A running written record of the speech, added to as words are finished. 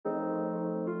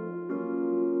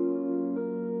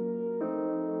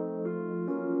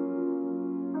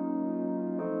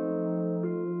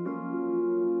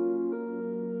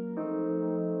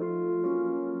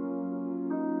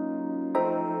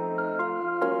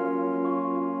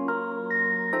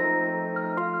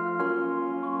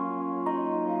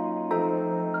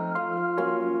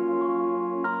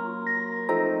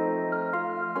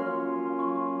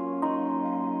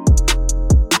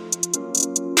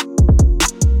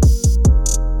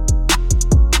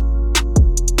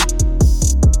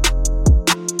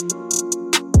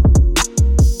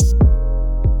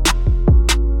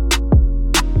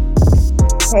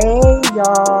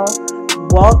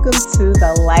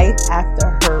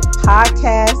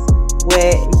podcast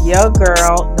with your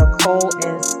girl, Nicole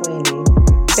and Sweeney.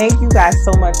 Thank you guys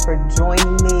so much for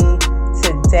joining me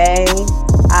today.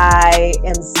 I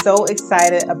am so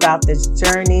excited about this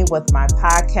journey with my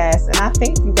podcast, and I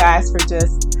thank you guys for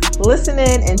just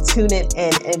listening and tuning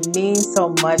in. It means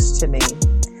so much to me.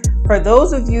 For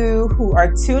those of you who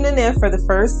are tuning in for the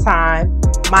first time,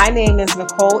 my name is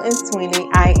Nicole and Sweeney.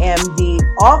 I am the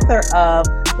author of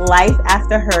Life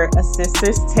After Hurt, A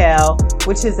Sister's Tale,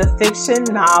 which is a fiction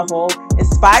novel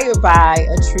inspired by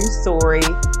a true story.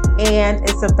 And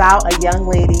it's about a young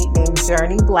lady named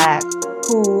Journey Black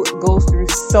who goes through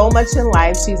so much in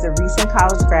life. She's a recent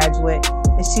college graduate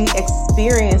and she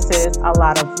experiences a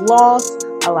lot of loss,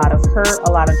 a lot of hurt,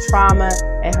 a lot of trauma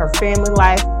in her family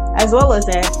life, as well as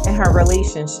in her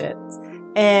relationships.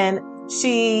 And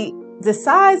she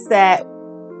decides that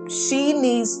she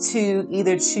needs to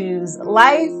either choose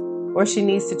life or she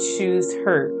needs to choose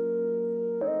hurt.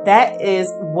 That is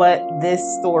what this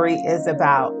story is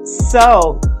about.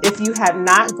 So if you have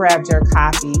not grabbed your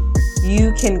copy,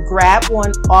 you can grab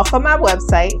one off of my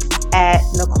website at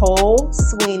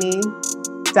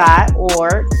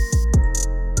NicoleSweeney.org,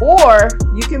 or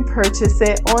you can purchase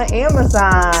it on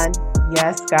Amazon.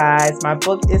 Yes, guys, my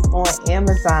book is on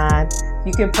Amazon.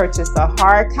 You can purchase the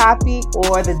hard copy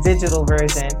or the digital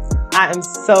version. I am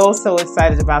so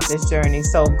excited about this journey.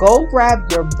 So go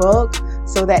grab your book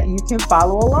so that you can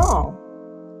follow along.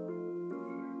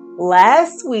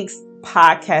 Last week's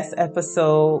podcast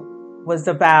episode was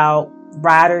about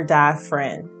Ride or Die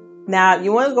Friend. Now,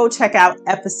 you want to go check out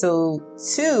episode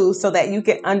 2 so that you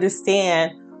can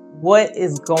understand what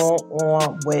is going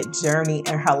on with Journey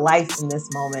and her life in this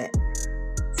moment.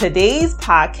 Today's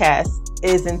podcast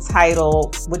is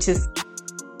entitled, which is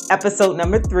episode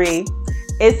number 3,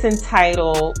 it's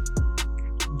entitled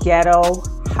Ghetto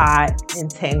Hot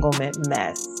Entanglement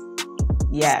Mess.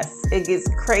 Yes, it gets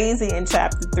crazy in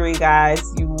chapter 3, guys.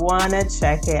 You want to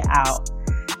check it out.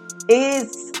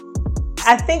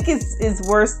 I think it's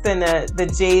worse than the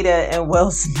Jada and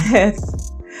Will Smith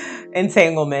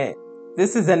entanglement.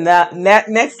 This is a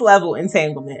next level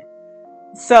entanglement.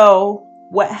 So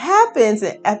what happens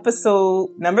in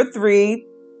episode number 3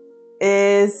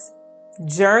 is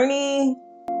Journey,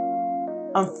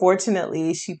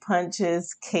 unfortunately, she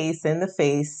punches Case in the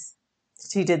face.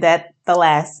 She did that the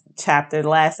last chapter, the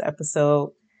last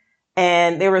episode.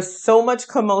 And there was so much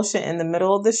commotion in the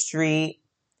middle of the street.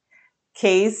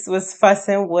 Case was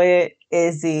fussing with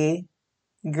Izzy.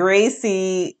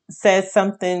 Gracie said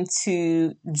something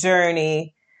to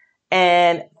Journey,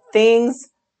 and things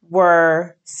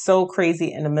were so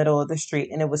crazy in the middle of the street.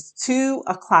 And it was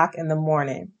 2:00 in the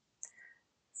morning.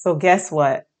 So guess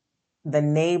what? The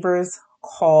neighbors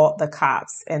called the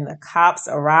cops, and the cops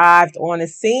arrived on the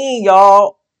scene,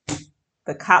 y'all.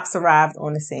 The cops arrived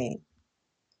on the scene.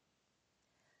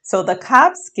 So the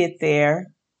cops get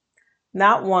there.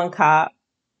 Not one cop,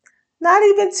 not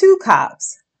even 2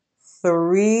 cops.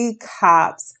 3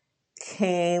 cops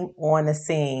came on the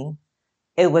scene.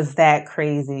 It was that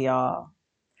crazy, y'all.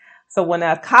 So when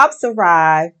the cops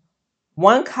arrive,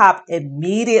 one cop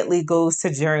immediately goes to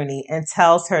Journey and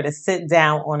tells her to sit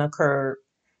down on a curb.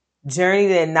 Journey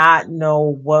did not know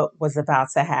what was about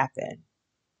to happen.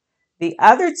 The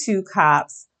other 2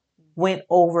 cops went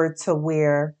over to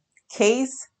where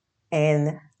Case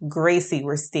and Gracie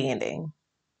were standing.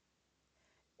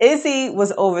 Izzy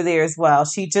was over there as well.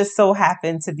 She just so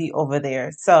happened to be over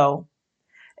there. So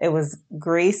it was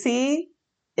Gracie,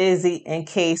 Izzy, and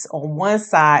Case on one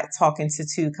side talking to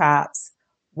 2 cops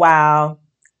while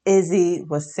Izzy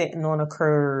was sitting on a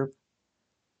curb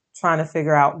trying to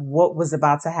figure out what was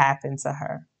about to happen to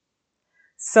her.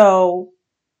 So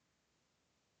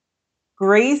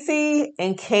Gracie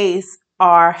and Case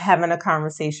are having a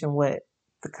conversation with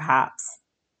the cops.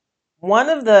 One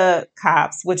of the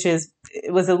cops,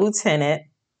 it was a lieutenant,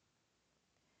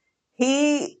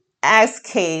 he asked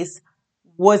Case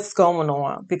what's going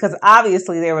on, because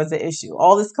obviously there was an issue.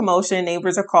 All this commotion,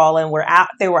 neighbors are calling,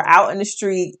 they were out in the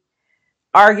street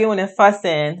arguing and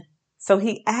fussing. So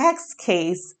he asked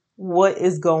Case what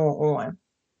is going on.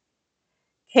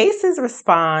 Case's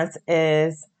response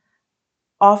is,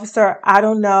 "Officer, I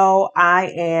don't know. I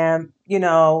am,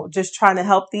 just trying to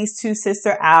help these 2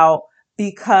 sisters out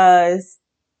because,"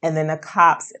 and then the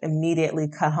cops immediately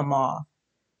cut him off.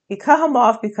 He cut him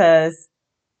off because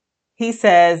he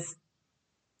says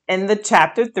in the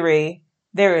chapter 3,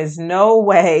 there is no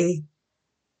way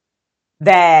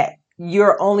that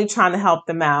you're only trying to help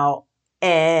them out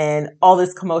and all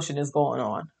this commotion is going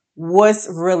on. What's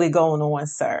really going on,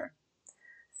 sir?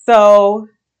 So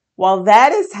while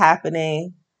that is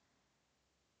happening,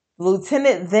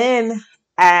 Lieutenant then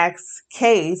asks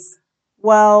Case,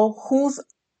 well,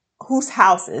 whose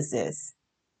house is this?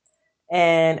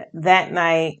 And that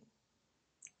night,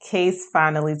 Case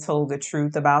finally told the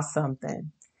truth about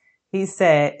something. He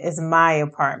said, it's my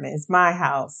apartment. It's my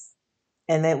house.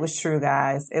 And it was true,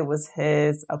 guys. It was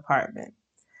his apartment.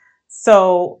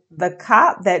 So the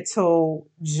cop that told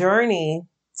Journey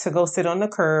to go sit on the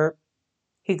curb,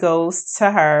 he goes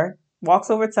to her, walks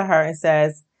over to her and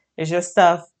says, is your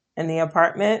stuff in the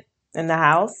apartment, in the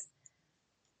house?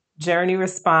 Journey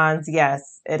responds,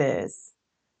 yes, it is.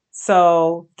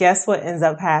 So guess what ends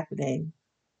up happening?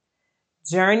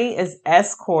 Journey is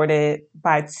escorted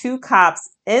by two cops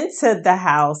into the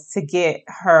house to get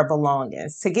her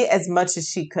belongings, to get as much as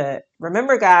she could.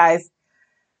 Remember, guys,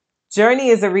 Journey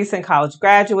is a recent college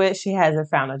graduate. She hasn't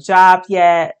found a job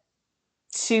yet.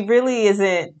 She really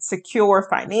isn't secure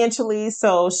financially.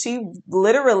 So she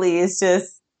literally is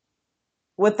just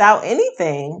without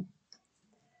anything.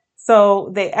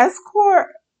 So they escort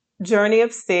Journey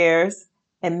upstairs,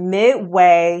 and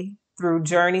midway through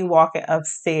Journey walking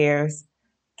upstairs,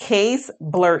 Case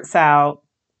blurts out,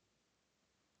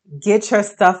 get your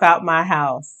stuff out my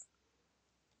house.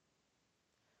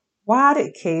 Why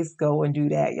did Case go and do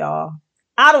that, y'all?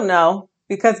 I don't know.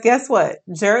 Because guess what?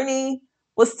 Journey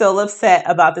was still upset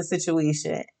about the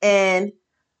situation. And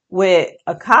with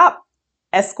a cop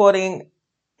escorting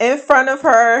in front of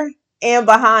her and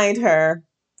behind her,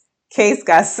 Journey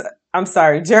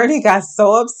got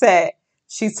so upset,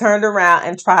 she turned around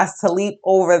and tries to leap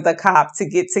over the cop to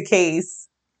get to Case.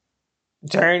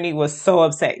 Journey was so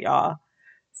upset, y'all.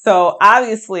 So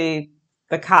obviously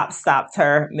the cops stopped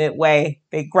her midway.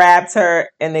 They grabbed her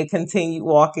and they continued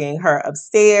walking her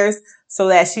upstairs so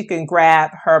that she can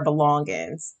grab her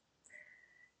belongings.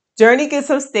 Journey gets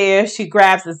upstairs. She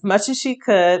grabs as much as she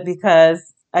could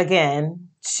because, again,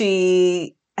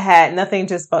 she had nothing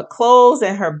just but clothes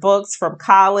and her books from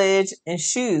college and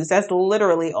shoes. That's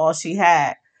literally all she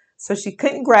had. So she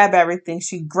couldn't grab everything.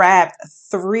 She grabbed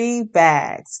 3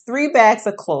 bags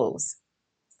of clothes.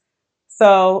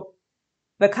 So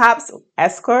the cops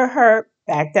escort her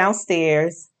back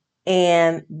downstairs,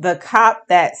 and the cop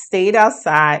that stayed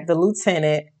outside, the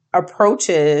lieutenant,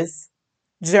 approaches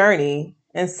Journey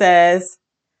and says,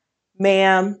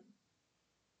 ma'am,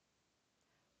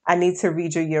 I need to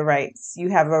read you your rights. You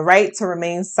have a right to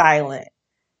remain silent.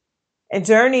 And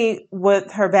Journey,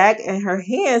 with her bag in her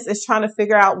hands, is trying to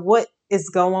figure out what is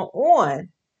going on.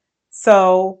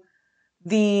 So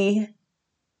the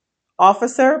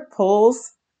officer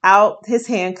pulls out his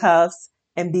handcuffs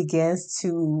and begins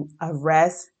to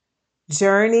arrest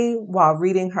Journey while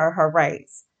reading her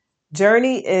rights.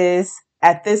 Journey is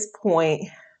at this point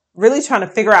really trying to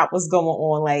figure out what's going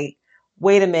on. Like,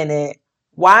 wait a minute.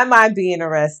 Why am I being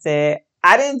arrested?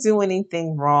 I didn't do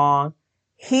anything wrong.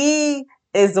 He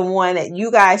is the one that you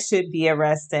guys should be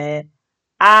arresting.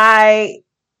 I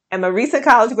am a recent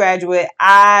college graduate.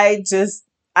 I just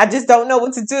don't know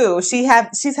what to do. She's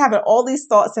having all these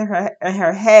thoughts in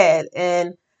her head.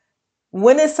 And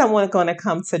when is someone going to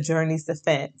come to Journey's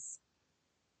defense?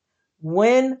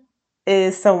 When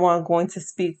is someone going to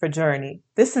speak for Journey?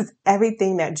 This is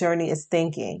everything that Journey is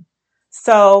thinking.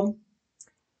 So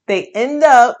they end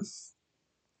up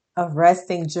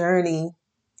arresting Journey.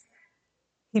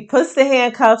 He puts the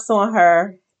handcuffs on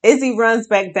her. Izzy runs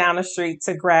back down the street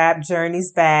to grab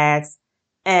Journey's bags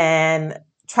and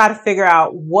try to figure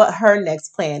out what her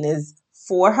next plan is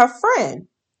for her friend.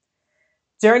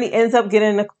 Journey ends up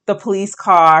getting in the police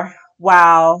car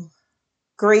while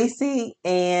Gracie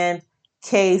and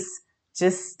Case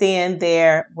just stand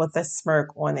there with a smirk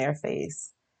on their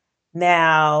face.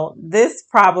 Now, this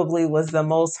probably was the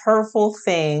most hurtful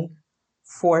thing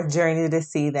for Journey to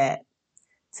see that.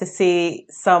 To see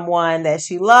someone that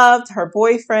she loved, her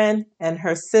boyfriend and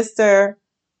her sister,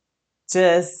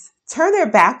 just turn their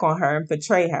back on her and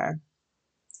betray her.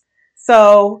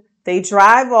 So they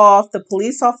drive off. The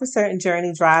police officer and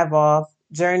Journey drive off.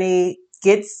 Journey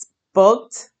gets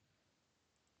booked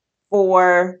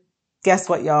for, guess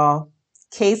what, y'all?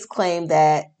 Case claimed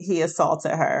that he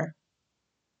assaulted her.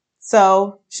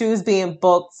 So she was being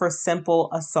booked for simple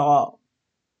assault.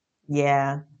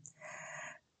 Yeah.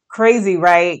 Crazy,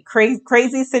 right?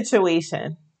 Crazy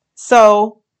situation.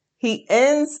 So he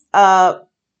ends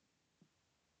up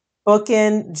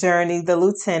booking Journey, the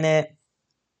lieutenant.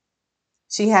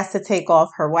 She has to take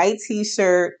off her white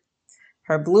t-shirt,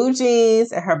 her blue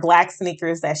jeans, and her black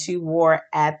sneakers that she wore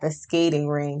at the skating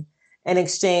ring in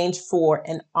exchange for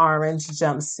an orange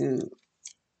jumpsuit.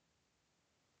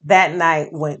 That night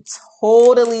went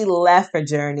totally left for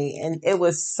Journey, and it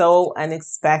was so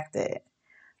unexpected.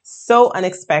 So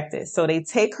unexpected. So they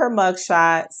take her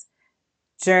mugshots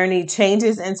Journey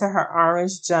changes into her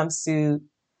orange jumpsuit,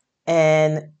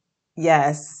 and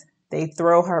yes, they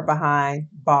throw her behind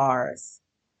bars.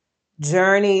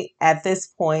 Journey at this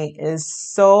point is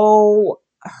so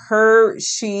hurt.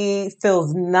 She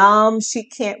feels numb. She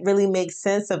can't really make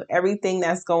sense of everything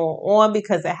that's going on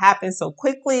because it happened so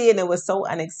quickly and it was so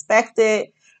unexpected.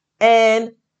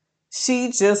 And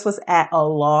she just was at a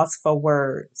loss for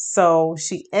words. So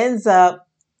she ends up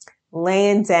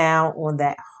laying down on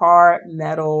that hard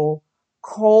metal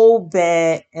cold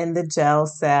bed in the jail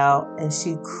cell, and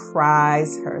she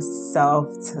cries herself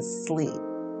to sleep.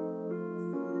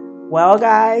 Well,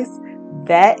 guys,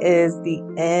 that is the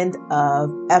end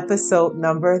of episode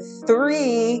number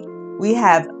 3. We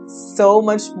have so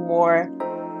much more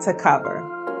to cover.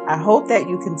 I hope that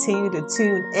you continue to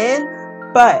tune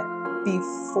in. But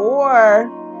before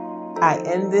I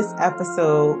end this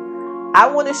episode, I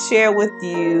want to share with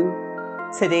you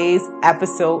today's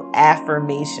episode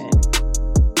affirmation.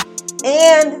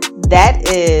 And that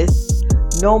is,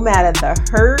 no matter the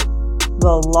hurt,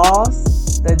 the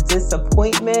loss, the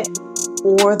disappointment,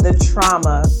 or the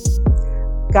trauma,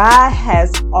 God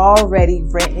has already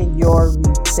written your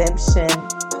redemption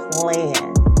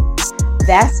plan.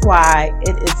 That's why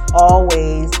it is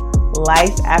always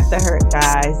life after hurt,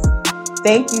 guys.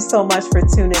 Thank you so much for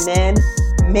tuning in.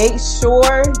 Make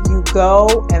sure you go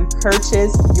and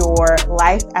purchase your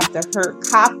Life After Hurt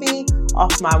copy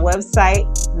off my website,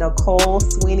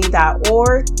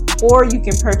 NicoleSweeney.org, or you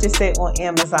can purchase it on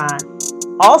Amazon.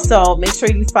 Also, make sure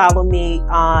you follow me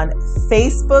on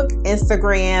Facebook,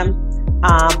 Instagram,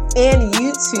 and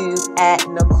YouTube at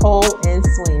Nicole N.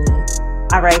 Sweeney.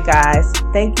 All right, guys.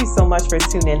 Thank you so much for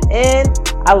tuning in.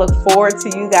 I look forward to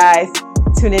you guys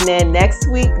tuning in next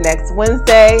week, next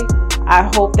Wednesday. I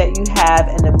hope that you have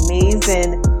an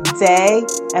amazing day.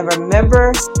 And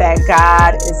remember that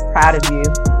God is proud of you.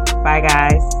 Bye,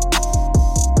 guys.